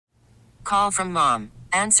call from mom.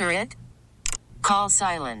 Answer it. Call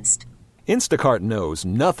silenced. Instacart knows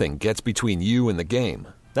nothing gets between you and the game.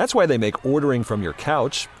 That's why they make ordering from your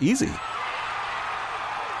couch easy.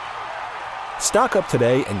 Stock up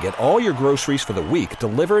today and get all your groceries for the week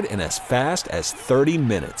delivered in as fast as 30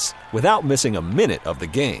 minutes without missing a minute of the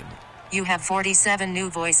game. You have 47 new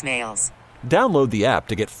voicemails. Download the app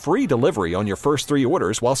to get free delivery on your first 3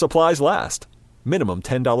 orders while supplies last. Minimum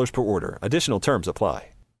 $10 per order. Additional terms apply.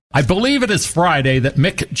 I believe it is Friday that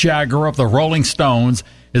Mick Jagger of the Rolling Stones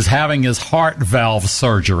is having his heart valve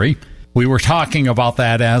surgery. We were talking about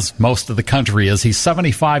that, as most of the country is. He's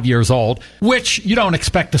 75 years old, which you don't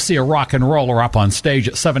expect to see a rock and roller up on stage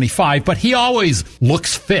at 75, but he always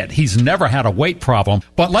looks fit. He's never had a weight problem.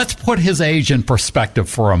 But let's put his age in perspective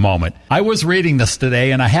for a moment. I was reading this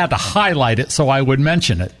today, and I had to highlight it so I would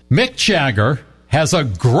mention it. Mick Jagger has a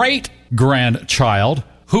great-grandchild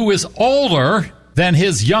who is older than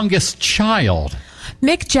his youngest child.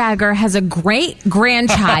 Mick Jagger has a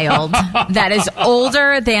great-grandchild that is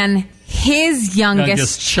older than his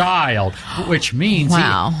youngest child, which means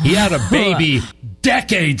wow. he had a baby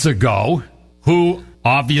decades ago who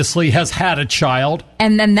obviously has had a child.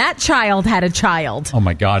 And then that child had a child. Oh,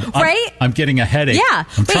 my God. Right? I'm getting a headache. Yeah.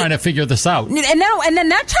 I'm trying to figure this out. And then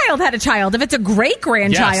that child had a child. If it's a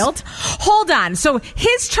great-grandchild, yes. Hold on. So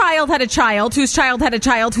his child had a child, whose child had a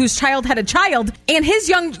child, whose child had a child, and his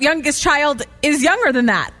youngest child is younger than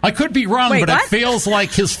that. I could be wrong, but what? It feels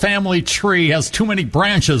like his family tree has too many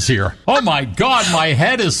branches here. Oh, my God, my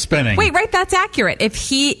head is spinning. Wait, right? That's accurate. If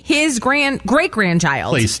his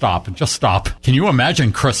great-grandchild. Please stop. Just stop. Can you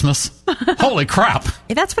imagine Christmas? Holy crap.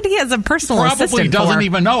 That's what he has a personal assistant for. Probably doesn't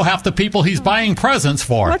even know half the people he's buying presents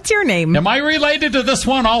for. What's your name? Am I related to this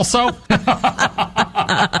one also?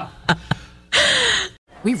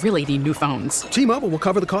 We really need new phones. T-Mobile will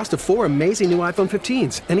cover the cost of 4 amazing new iPhone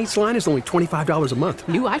 15s, and each line is only $25 a month.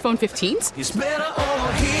 New iPhone 15s? It's better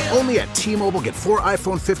over here. Only at T-Mobile, get 4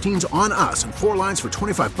 iPhone 15s on us and 4 lines for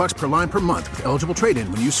 $25 per line per month with eligible trade-in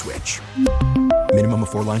when you switch. Minimum of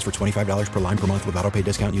 4 lines for $25 per line per month with autopay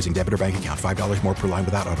discount using debit or bank account. $5 more per line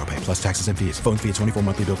without autopay, plus taxes and fees. Phone fee at 24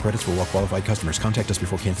 monthly bill credits for well-qualified customers. Contact us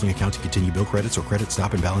before canceling account to continue bill credits or credit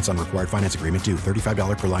stop and balance on required finance agreement due.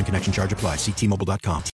 $35 per line connection charge applies. See T-Mobile.com.